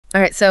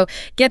All right, so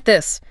get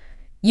this.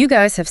 You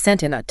guys have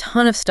sent in a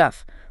ton of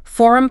stuff.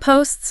 Forum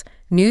posts,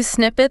 news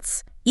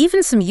snippets,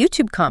 even some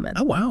YouTube comments.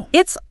 Oh, wow.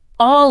 It's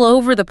all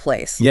over the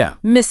place. Yeah.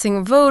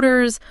 Missing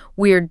voters,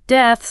 weird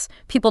deaths,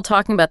 people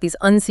talking about these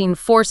unseen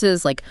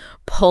forces like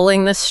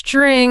pulling the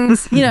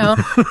strings,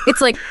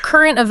 It's like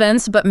current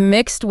events but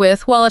mixed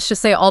with, well, let's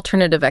just say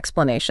alternative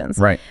explanations.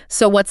 Right.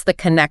 So what's the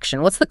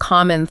connection? What's the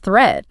common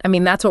thread? I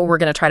mean, that's what we're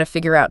going to try to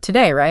figure out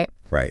today, right?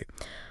 Right.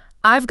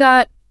 I've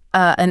got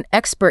an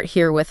expert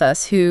here with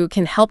us who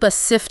can help us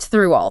sift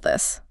through all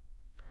this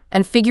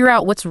and figure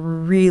out what's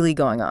really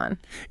going on.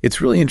 It's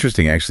really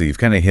interesting, actually. You've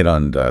kind of hit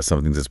on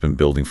something that's been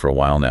building for a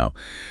while now.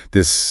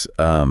 This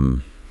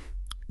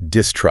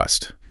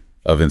distrust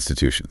of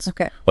institutions.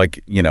 Okay.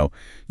 Like,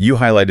 you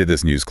highlighted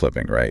this news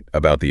clipping, right,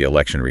 about the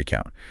election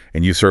recount,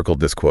 and you circled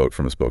this quote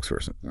from a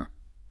spokesperson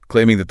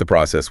claiming that the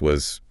process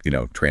was,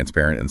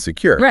 transparent and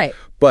secure. Right.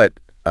 But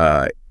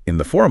in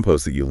the forum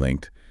post that you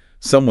linked,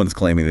 someone's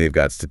claiming they've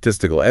got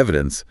statistical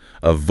evidence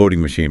of voting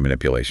machine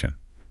manipulation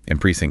in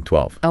Precinct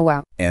 12. Oh,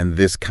 wow. And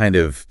this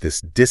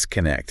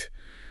disconnect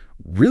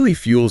really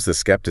fuels the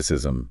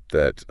skepticism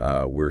that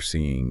we're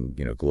seeing,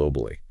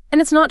 globally. And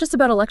it's not just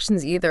about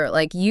elections either.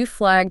 Like, you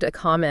flagged a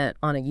comment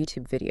on a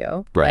YouTube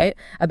video, Right.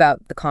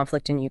 about the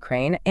conflict in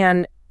Ukraine.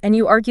 And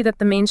you argue that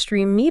the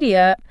mainstream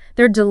media,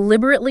 they're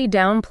deliberately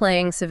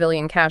downplaying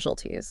civilian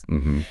casualties.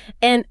 Mm-hmm.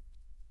 And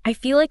I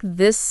feel like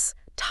this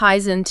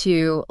ties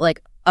into,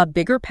 like, a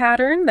bigger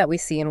pattern that we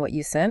see in what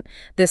you sent.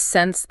 This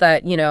sense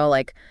that,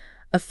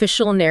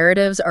 official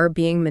narratives are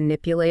being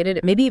manipulated,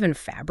 maybe even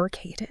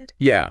fabricated.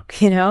 Yeah.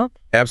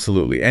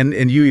 Absolutely.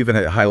 And you even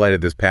highlighted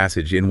this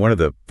passage in one of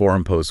the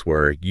forum posts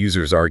where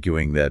users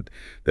arguing that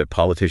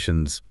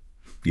politicians,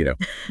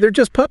 they're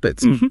just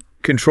puppets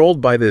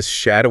controlled by this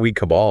shadowy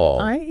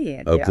cabal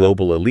of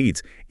global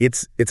elites.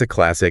 It's a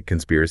classic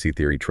conspiracy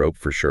theory trope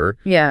for sure.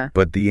 Yeah.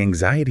 But the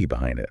anxiety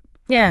behind it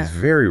is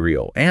very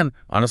real. And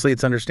honestly,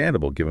 it's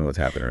understandable given what's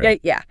happening,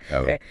 right? Yeah.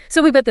 Okay.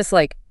 So we've got this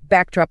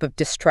backdrop of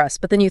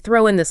distrust, but then you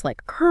throw in this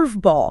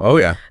curveball. Oh,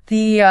 yeah.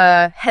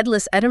 The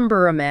headless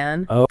Edinburgh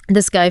man. Oh.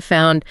 This guy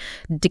found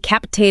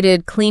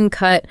decapitated,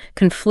 clean-cut,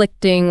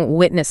 conflicting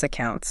witness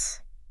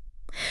accounts.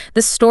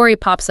 This story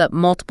pops up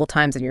multiple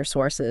times in your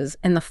sources,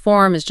 and the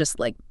forum is just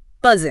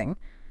buzzing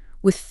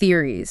with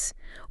theories.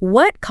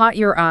 What caught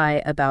your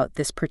eye about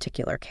this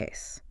particular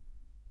case?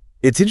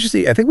 It's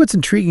interesting. I think what's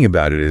intriguing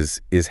about it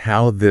is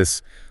how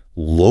this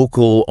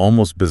local,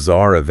 almost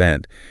bizarre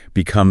event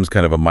becomes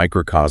kind of a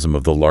microcosm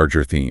of the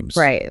larger themes.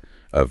 Right.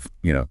 Of,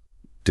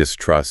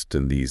 distrust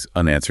and these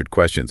unanswered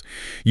questions.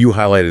 You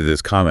highlighted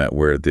this comment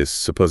where this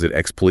supposed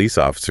ex-police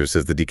officer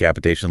says the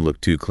decapitation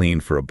looked too clean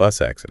for a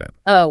bus accident.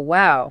 Oh,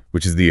 wow.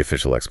 Which is the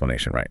official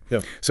explanation, right?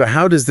 Yeah. So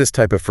how does this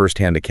type of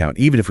firsthand account,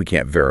 even if we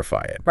can't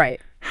verify it,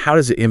 right, how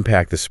does it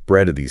impact the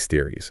spread of these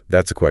theories?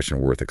 That's a question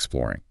worth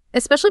exploring.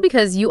 Especially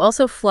because you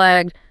also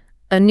flagged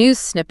a news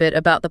snippet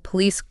about the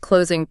police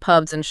closing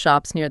pubs and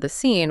shops near the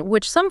scene,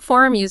 which some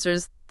forum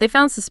users, they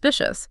found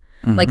suspicious.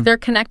 Mm-hmm. They're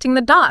connecting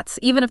the dots,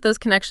 even if those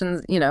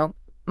connections,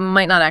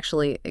 might not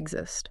actually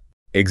exist.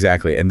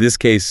 Exactly. And this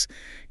case,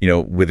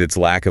 with its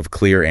lack of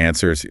clear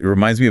answers, it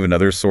reminds me of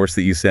another source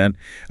that you sent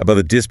about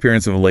the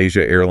disappearance of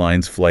Malaysia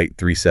Airlines Flight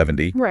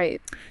 370.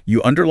 Right.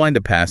 You underlined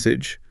a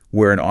passage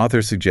where an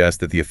author suggests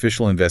that the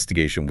official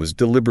investigation was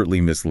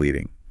deliberately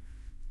misleading.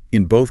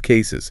 In both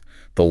cases,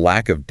 the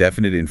lack of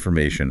definite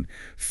information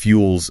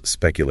fuels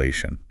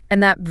speculation.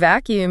 And that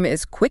vacuum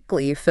is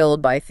quickly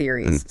filled by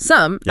theories.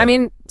 Some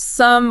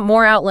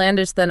more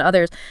outlandish than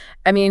others.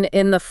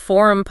 In the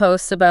forum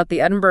posts about the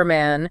Edinburgh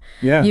man,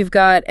 you've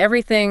got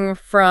everything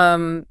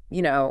from,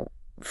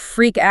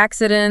 freak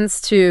accidents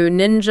to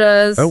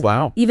ninjas. Oh,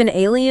 wow. Even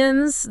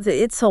aliens.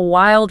 It's a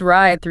wild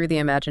ride through the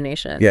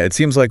imagination. Yeah, it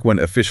seems like when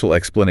official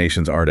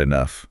explanations aren't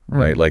enough,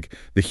 right? Like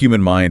the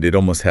human mind, it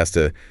almost has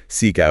to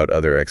seek out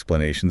other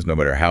explanations, no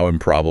matter how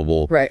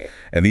improbable. Right.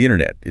 And the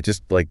internet, it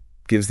just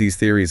gives these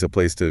theories a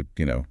place to,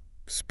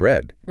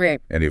 spread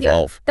and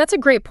evolve. Yeah, that's a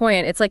great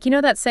point. It's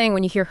that saying,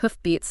 when you hear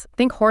hoofbeats,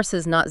 think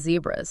horses, not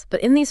zebras.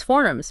 But in these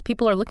forums,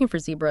 people are looking for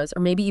zebras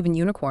or maybe even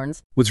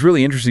unicorns. What's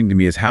really interesting to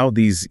me is how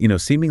these,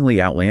 seemingly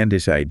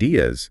outlandish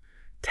ideas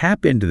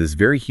tap into this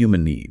very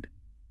human need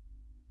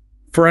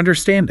for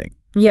understanding.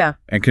 Yeah.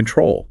 And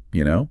control,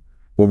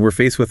 When we're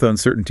faced with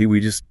uncertainty,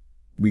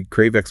 we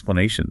crave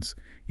explanations,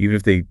 even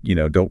if they,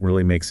 don't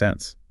really make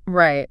sense.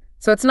 Right.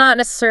 So it's not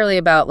necessarily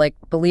about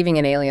believing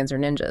in aliens or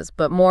ninjas,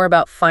 but more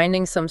about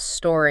finding some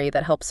story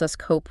that helps us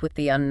cope with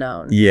the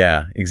unknown.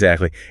 Yeah,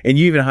 exactly. And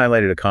you even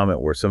highlighted a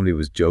comment where somebody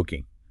was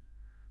joking,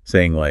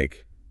 saying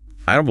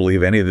I don't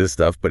believe any of this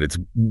stuff, but it's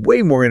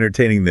way more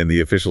entertaining than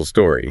the official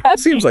story. It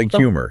seems like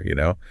humor,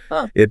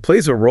 Huh. It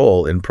plays a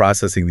role in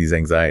processing these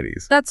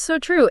anxieties. That's so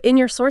true. In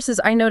your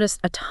sources, I noticed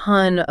a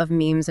ton of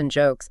memes and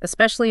jokes,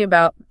 especially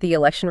about the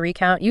election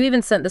recount. You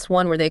even sent this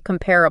one where they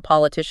compare a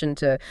politician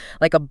to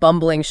a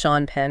bumbling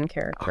Sean Penn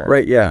character.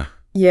 Right, yeah.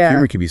 Yeah.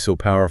 Humor can be so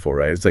powerful,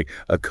 right? It's like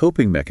a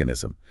coping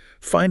mechanism,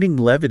 finding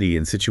levity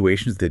in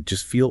situations that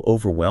just feel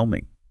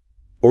overwhelming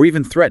or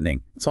even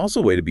threatening. It's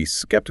also a way to be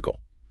skeptical,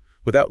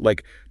 without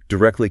like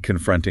directly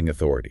confronting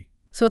authority.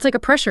 So it's like a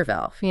pressure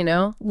valve,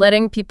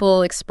 letting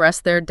people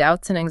express their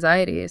doubts and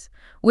anxieties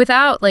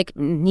without like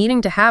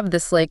needing to have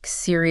this like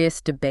serious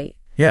debate.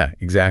 Yeah,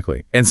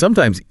 exactly. And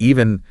sometimes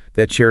even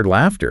that shared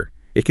laughter,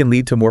 it can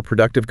lead to more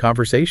productive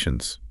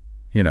conversations.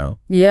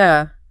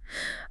 Yeah.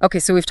 Okay,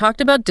 so we've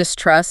talked about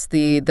distrust,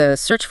 the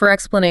search for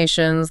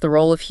explanations, the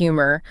role of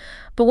humor.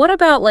 But what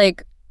about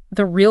like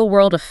the real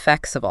world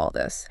effects of all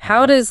this?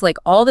 How does like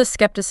all this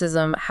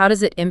skepticism, how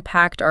does it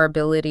impact our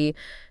ability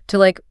to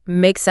like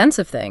make sense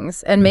of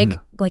things and make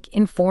like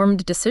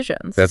informed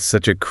decisions? That's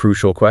such a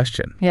crucial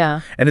question.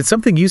 Yeah. And it's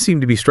something you seem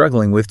to be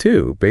struggling with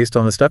too, based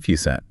on the stuff you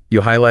sent.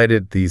 You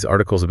highlighted these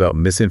articles about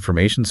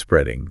misinformation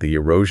spreading, the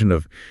erosion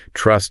of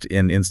trust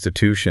in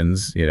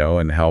institutions,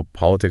 and how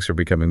politics are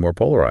becoming more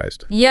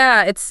polarized.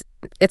 Yeah, it's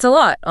a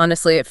lot,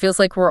 honestly. It feels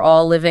like we're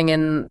all living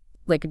in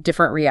like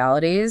different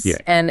realities, Yeah.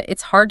 and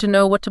it's hard to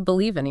know what to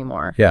believe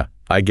anymore. Yeah,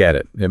 I get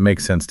it. It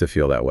makes sense to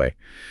feel that way.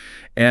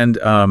 And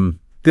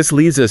this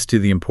leads us to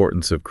the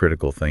importance of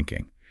critical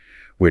thinking,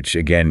 which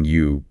again,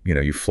 you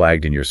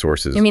flagged in your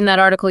sources. You mean that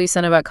article you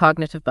sent about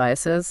cognitive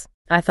biases?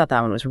 I thought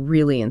that one was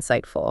really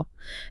insightful,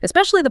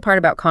 especially the part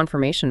about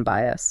confirmation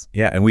bias.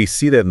 Yeah, and we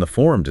see that in the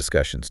forum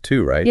discussions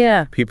too, right?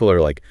 Yeah. People are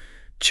like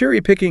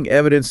cherry-picking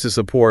evidence to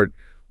support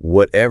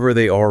whatever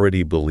they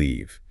already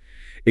believe,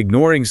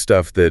 ignoring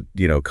stuff that,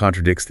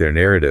 contradicts their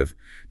narrative,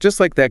 just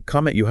like that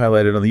comment you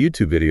highlighted on the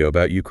YouTube video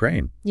about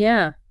Ukraine.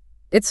 Yeah.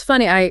 It's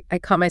funny. I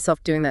caught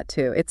myself doing that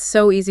too. It's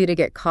so easy to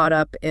get caught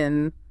up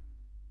in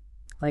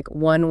like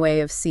one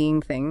way of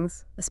seeing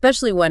things,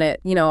 especially when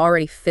it,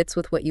 already fits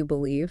with what you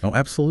believe. Oh,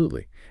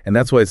 absolutely. And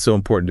that's why it's so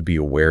important to be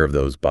aware of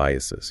those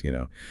biases,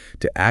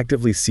 to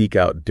actively seek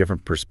out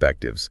different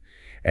perspectives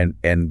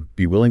and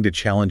be willing to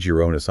challenge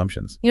your own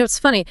assumptions. It's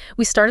funny.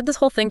 We started this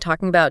whole thing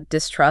talking about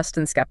distrust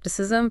and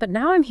skepticism, but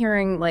now I'm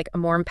hearing like a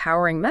more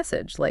empowering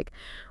message. Like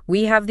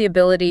we have the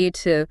ability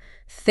to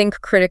think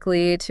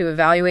critically, to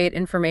evaluate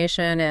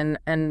information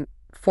and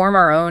form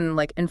our own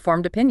like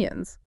informed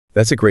opinions.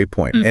 That's a great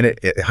point. And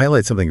it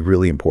highlights something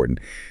really important.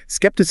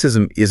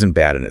 Skepticism isn't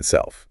bad in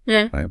itself.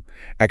 Yeah. Right?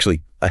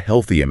 Actually, a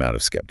healthy amount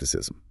of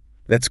skepticism.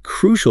 That's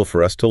crucial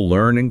for us to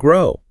learn and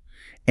grow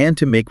and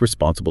to make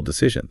responsible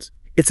decisions.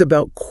 It's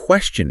about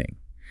questioning,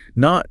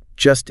 not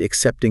just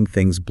accepting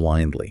things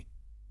blindly,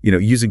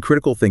 using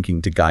critical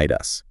thinking to guide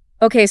us.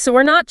 Okay, so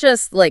we're not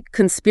just like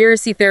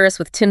conspiracy theorists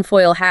with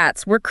tinfoil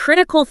hats. We're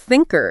critical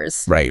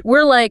thinkers. Right.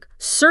 We're like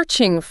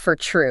searching for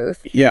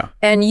truth. Yeah.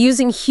 And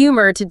using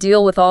humor to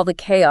deal with all the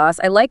chaos.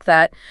 I like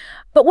that.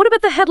 But what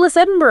about the headless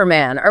Edinburgh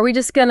man? Are we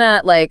just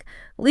gonna like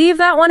leave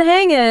that one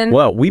hanging?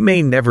 Well, we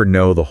may never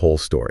know the whole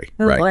story,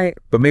 right? Right.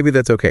 But maybe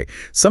that's okay.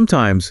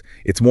 Sometimes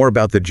it's more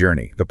about the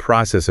journey, the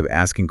process of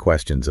asking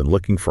questions and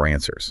looking for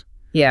answers.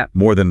 Yeah.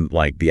 More than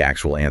like the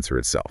actual answer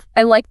itself.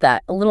 I like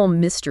that. A little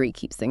mystery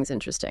keeps things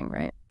interesting,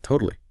 right?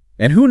 Totally.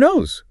 And who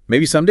knows?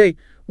 Maybe someday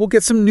we'll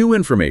get some new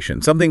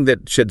information, something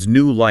that sheds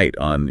new light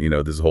on,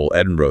 this whole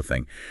Edinburgh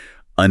thing.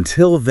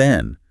 Until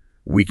then,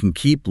 we can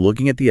keep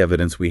looking at the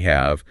evidence we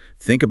have,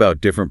 think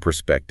about different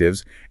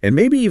perspectives, and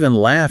maybe even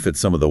laugh at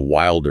some of the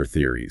wilder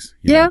theories.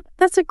 Yeah,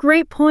 that's a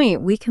great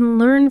point. We can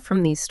learn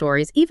from these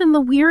stories, even the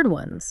weird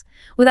ones,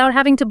 without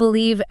having to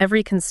believe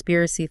every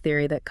conspiracy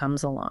theory that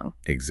comes along.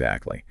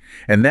 Exactly.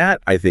 And that,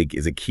 I think,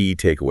 is a key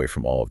takeaway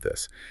from all of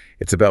this.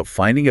 It's about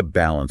finding a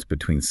balance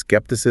between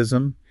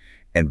skepticism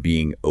and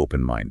being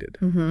open-minded,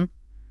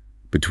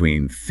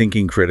 between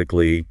thinking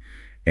critically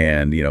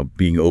and,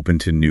 being open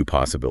to new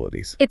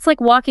possibilities. It's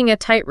like walking a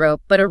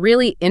tightrope, but a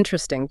really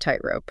interesting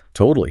tightrope.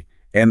 Totally.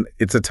 And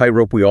it's a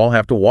tightrope we all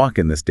have to walk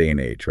in this day and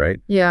age, right?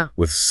 Yeah.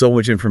 With so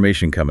much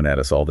information coming at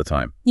us all the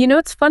time.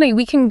 It's funny.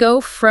 We can go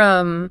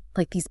from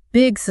like these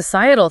big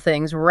societal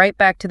things right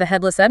back to the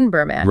headless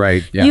Edinburgh man.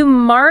 Right. Yeah. You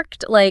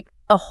marked like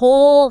a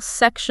whole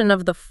section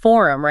of the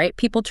forum, right?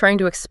 People trying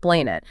to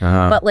explain it.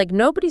 But like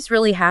nobody's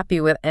really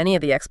happy with any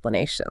of the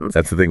explanations.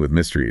 That's the thing with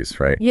mysteries,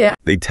 right? Yeah.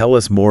 They tell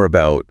us more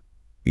about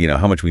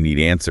how much we need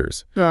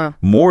answers,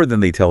 more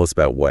than they tell us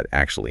about what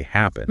actually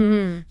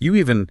happened. You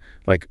even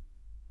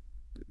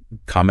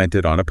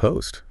commented on a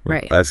post.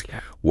 Right. Ask,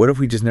 what if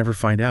we just never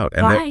find out?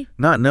 And that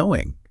not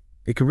knowing,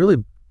 it can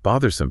really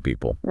bother some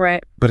people.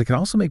 Right. But it can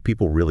also make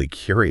people really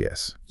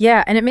curious.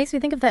 Yeah, and it makes me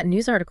think of that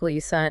news article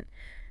you sent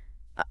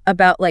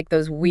about like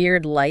those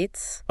weird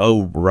lights.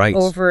 Oh, right.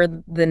 Over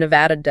the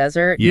Nevada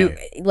desert. Yeah.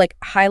 You like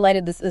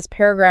highlighted this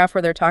paragraph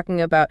where they're talking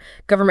about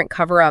government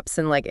cover-ups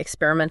and like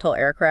experimental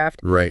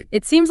aircraft. Right.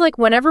 It seems like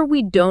whenever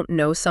we don't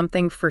know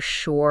something for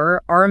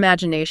sure, our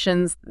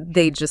imaginations,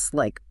 they just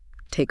like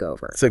take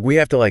over. It's like we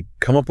have to like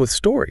come up with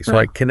stories,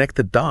 connect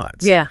the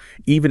dots. Yeah.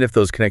 Even if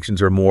those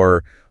connections are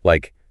more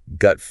like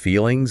gut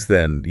feelings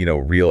than,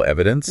 real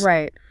evidence.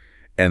 Right.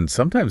 And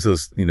sometimes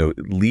those,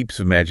 leaps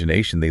of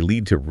imagination, they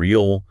lead to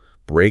real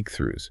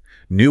breakthroughs,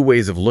 new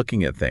ways of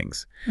looking at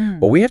things.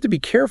 But we have to be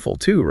careful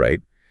too,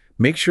 right?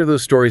 Make sure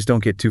those stories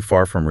don't get too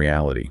far from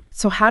reality.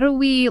 So how do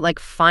we like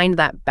find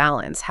that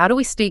balance? How do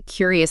we stay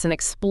curious and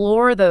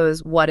explore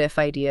those what if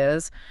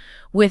ideas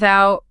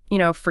without,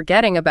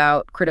 forgetting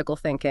about critical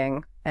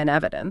thinking and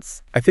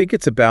evidence. I think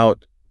it's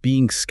about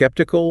being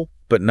skeptical,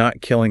 but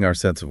not killing our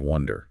sense of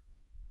wonder.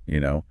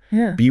 Yeah.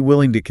 Be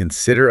willing to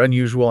consider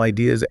unusual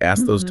ideas,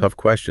 ask those tough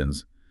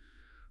questions,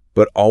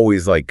 but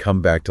always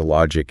come back to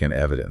logic and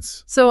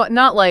evidence. So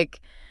not like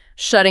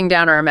shutting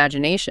down our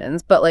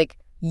imaginations, but like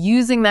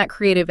using that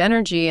creative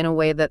energy in a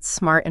way that's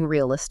smart and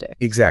realistic.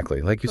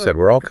 Exactly. Like you said,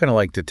 we're all kind of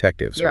like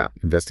detectives, Yeah. right?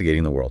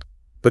 Investigating the world.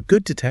 But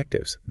good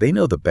detectives, they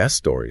know the best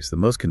stories. The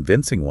most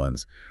convincing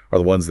ones are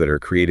the ones that are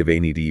creative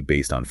A&D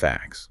based on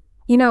facts.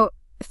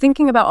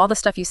 Thinking about all the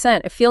stuff you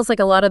sent, it feels like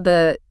a lot of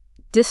the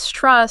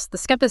distrust, the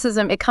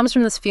skepticism, it comes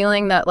from this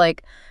feeling that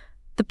like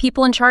the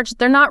people in charge,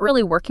 they're not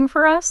really working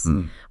for us.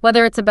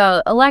 Whether it's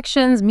about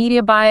elections,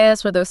 media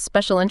bias, or those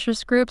special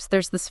interest groups,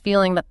 there's this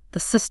feeling that the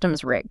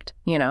system's rigged,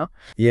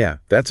 Yeah,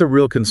 that's a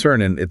real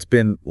concern, and it's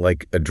been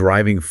like a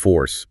driving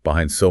force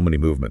behind so many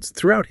movements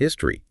throughout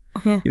history.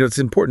 It's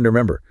important to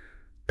remember,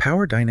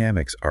 power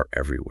dynamics are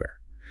everywhere,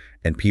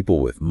 and people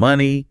with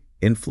money,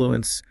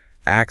 influence,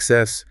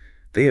 access,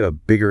 they have a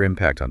bigger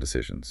impact on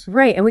decisions.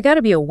 Right, and we got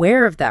to be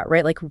aware of that,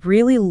 right? Like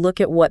really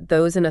look at what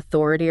those in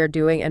authority are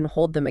doing and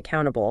hold them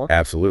accountable.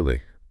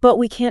 Absolutely. But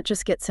we can't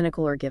just get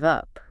cynical or give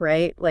up,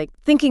 right? Like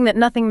thinking that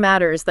nothing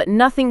matters, that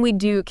nothing we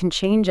do can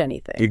change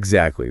anything.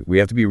 Exactly. We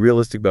have to be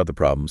realistic about the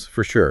problems,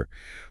 for sure.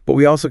 But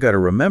we also got to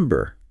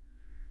remember,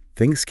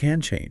 things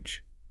can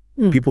change.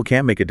 People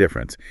can make a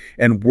difference.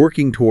 And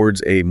working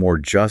towards a more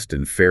just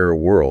and fairer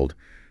world,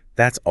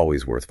 that's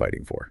always worth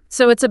fighting for.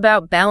 So it's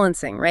about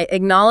balancing, right?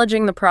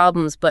 Acknowledging the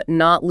problems, but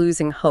not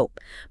losing hope.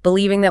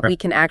 Believing that we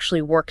can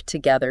actually work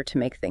together to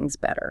make things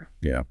better.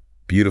 Yeah,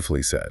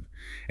 beautifully said.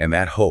 And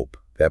that hope,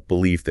 that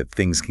belief that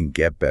things can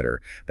get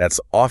better, that's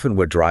often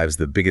what drives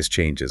the biggest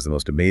changes, the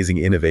most amazing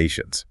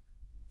innovations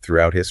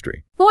throughout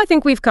history. Well, I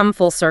think we've come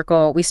full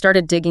circle. We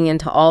started digging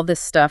into all this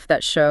stuff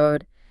that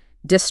showed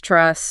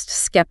distrust,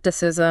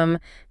 skepticism,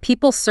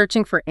 people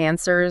searching for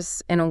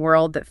answers in a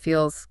world that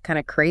feels kind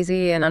of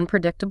crazy and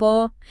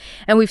unpredictable.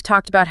 And we've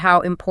talked about how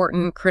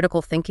important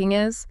critical thinking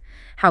is,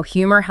 how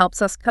humor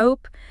helps us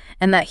cope,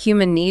 and that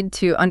human need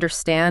to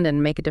understand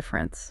and make a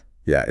difference.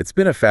 Yeah, it's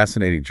been a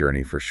fascinating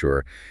journey for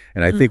sure.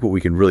 And I think what we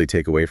can really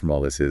take away from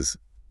all this is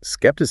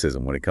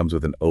skepticism when it comes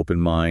with an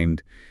open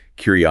mind,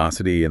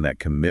 curiosity, and that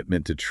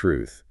commitment to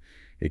truth.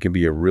 It can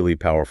be a really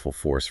powerful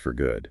force for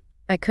good.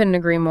 I couldn't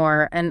agree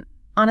more. And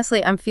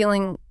honestly, I'm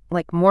feeling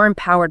like more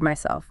empowered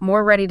myself,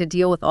 more ready to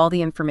deal with all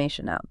the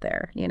information out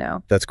there,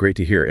 That's great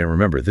to hear. And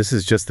remember, this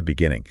is just the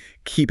beginning.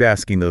 Keep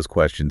asking those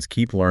questions,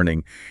 keep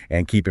learning,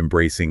 and keep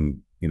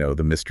embracing,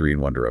 the mystery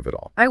and wonder of it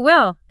all. I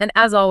will. And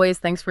as always,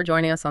 thanks for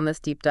joining us on this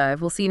deep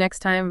dive. We'll see you next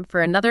time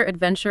for another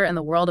adventure in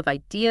the world of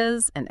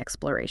ideas and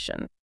exploration.